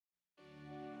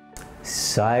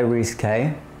Rhys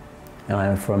Kaye, and I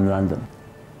am from London.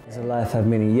 Does life have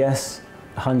meaning? Yes,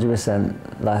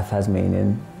 100% life has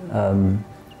meaning.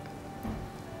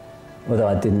 Although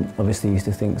I didn't obviously used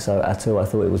to think so at all, I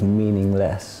thought it was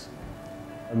meaningless.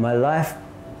 My life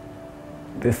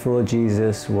before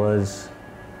Jesus was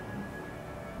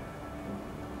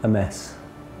a mess.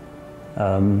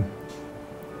 I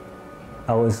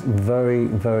was very,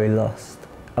 very lost.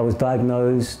 I was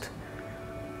diagnosed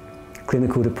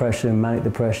clinical depression, manic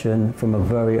depression from a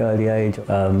very early age,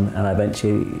 and I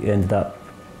eventually ended up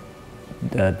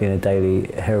being a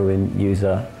daily heroin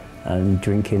user and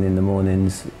drinking in the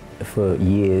mornings for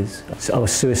years. So I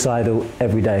was suicidal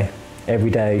every day.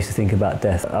 Every day I used to think about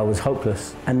death. I was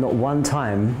hopeless. And not one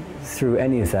time through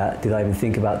any of that did I even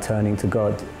think about turning to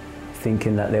God,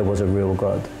 thinking that there was a real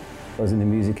God. I was in the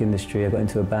music industry, I got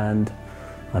into a band,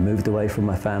 I moved away from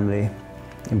my family.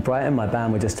 In Brighton, my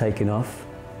band were just taking off.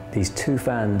 These two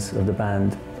fans of the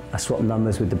band, I swapped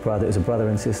numbers with the brother, it was a brother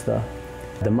and sister.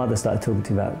 The mother started talking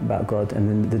to me about God, and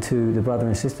then the brother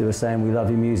and sister were saying, we love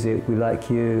your music, we like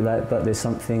you, but there's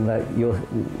something, like,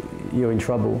 you're in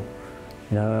trouble,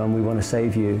 you know, and we want to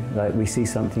save you, like, we see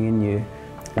something in you.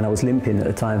 And I was limping at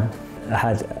the time. I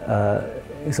had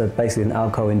so basically an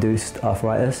alcohol-induced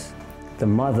arthritis. The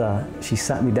mother, she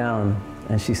sat me down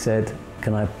and she said,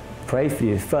 can I pray for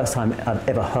you? First time I'd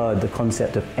ever heard the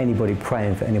concept of anybody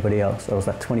praying for anybody else. I was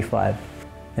like 25.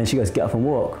 And she goes, get up and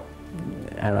walk.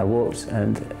 And I walked,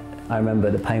 and I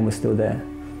remember the pain was still there.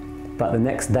 But the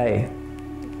next day,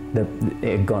 it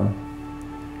had gone.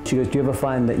 She goes, do you ever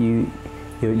find that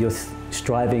you're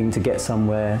striving to get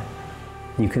somewhere?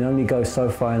 You can only go so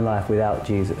far in life without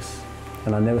Jesus.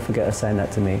 And I'll never forget her saying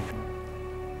that to me.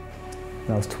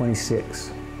 When I was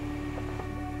 26.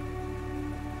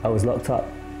 I was locked up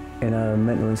in a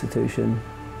mental institution.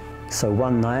 So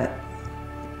one night,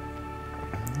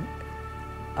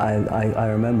 I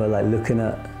remember like looking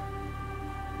at,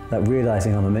 like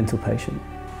realizing I'm a mental patient.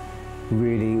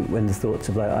 Really, when the thoughts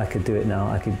of like, I could do it now,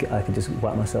 I could just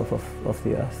wipe myself off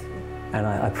the earth. And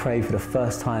I prayed for the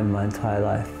first time in my entire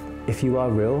life, if you are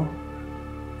real,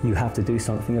 you have to do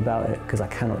something about it, because I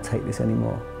cannot take this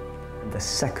anymore. The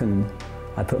second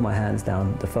I put my hands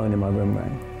down, the phone in my room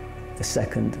rang. The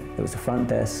second, it was the front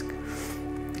desk,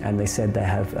 and they said they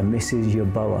have a Mrs.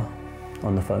 Yaboa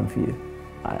on the phone for you.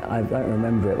 I don't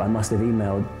remember it, but I must have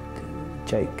emailed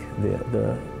Jake,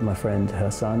 my friend, her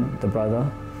son, the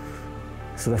brother.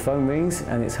 So the phone rings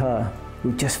and it's her.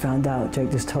 We've just found out,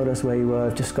 Jake just told us where you were,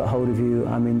 I've just got hold of you,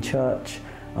 I'm in church,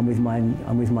 I'm with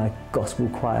my gospel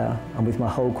choir, I'm with my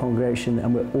whole congregation,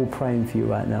 and we're all praying for you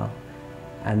right now.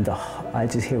 And I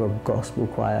just hear a gospel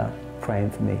choir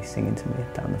praying for me, singing to me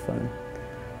down the phone.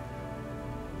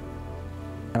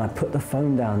 And I put the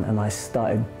phone down and I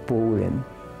started bawling.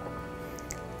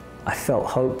 I felt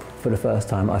hope for the first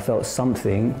time. I felt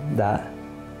something that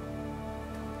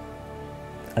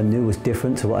I knew was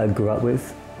different to what I grew up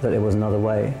with, that there was another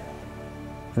way.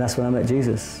 And that's when I met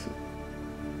Jesus.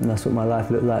 And that's what my life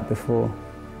looked like before.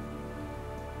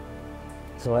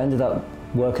 So I ended up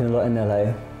working a lot in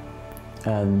LA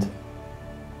and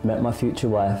met my future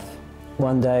wife.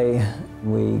 One day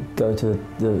we go to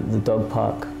the dog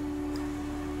park.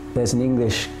 There's an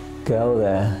English girl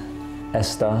there,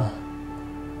 Esther.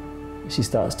 She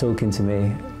starts talking to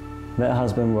me. Met her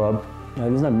husband, Rob. You know,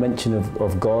 there's no mention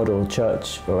of God or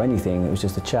church or anything, it was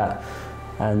just a chat.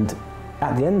 And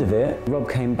at the end of it, Rob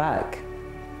came back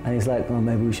and he's like, oh,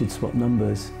 maybe we should swap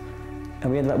numbers.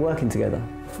 And we ended up working together.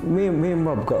 Me and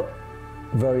Rob got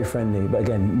very friendly, but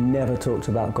again, never talked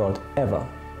about God, ever.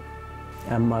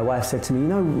 And my wife said to me, you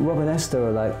know, Rob and Esther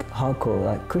are like hardcore,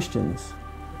 like Christians.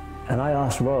 And I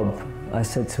asked Rob, I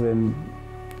said to him,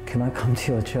 can I come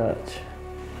to your church?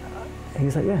 He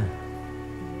was like, yeah.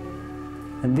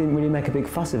 And didn't really make a big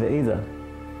fuss of it either.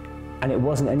 And it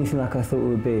wasn't anything like I thought it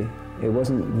would be. It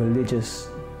wasn't religious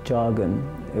jargon.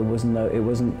 It was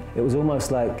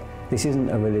almost like, this isn't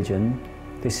a religion,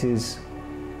 this is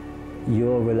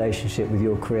your relationship with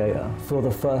your Creator. For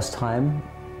the first time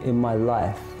in my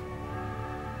life,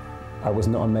 I was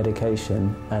not on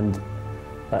medication, and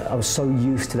I was so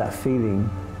used to that feeling,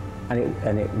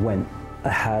 and it went. I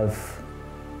have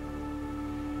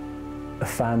a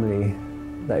family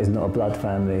that is not a blood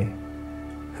family,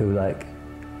 who like,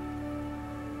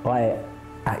 I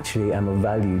actually am of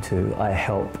value to. I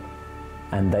help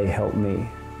and they help me.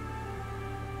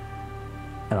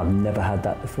 And I've never had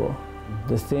that before.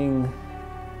 The thing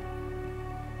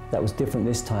that was different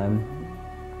this time,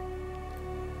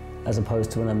 as opposed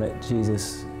to when I met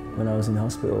Jesus when I was in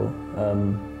hospital,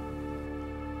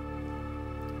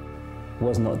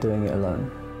 was not doing it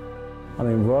alone. I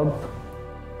mean, Rob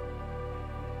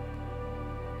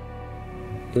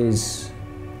is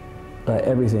like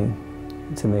everything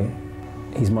to me.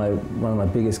 He's one of my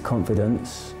biggest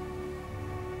confidants.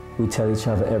 We tell each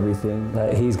other everything.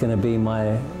 Like, he's going to be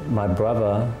my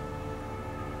brother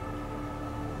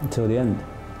until the end.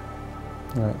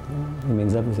 Like, he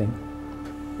means everything.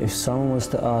 If someone was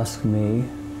to ask me,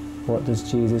 what does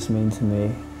Jesus mean to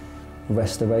me?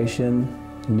 Restoration,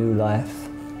 new life.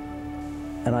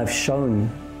 And I've shown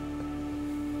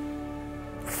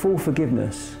full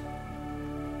forgiveness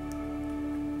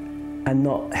and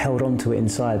not held on to it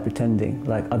inside pretending.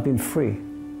 Like, I've been free,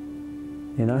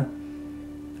 you know?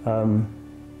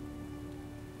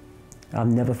 I've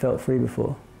never felt free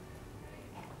before.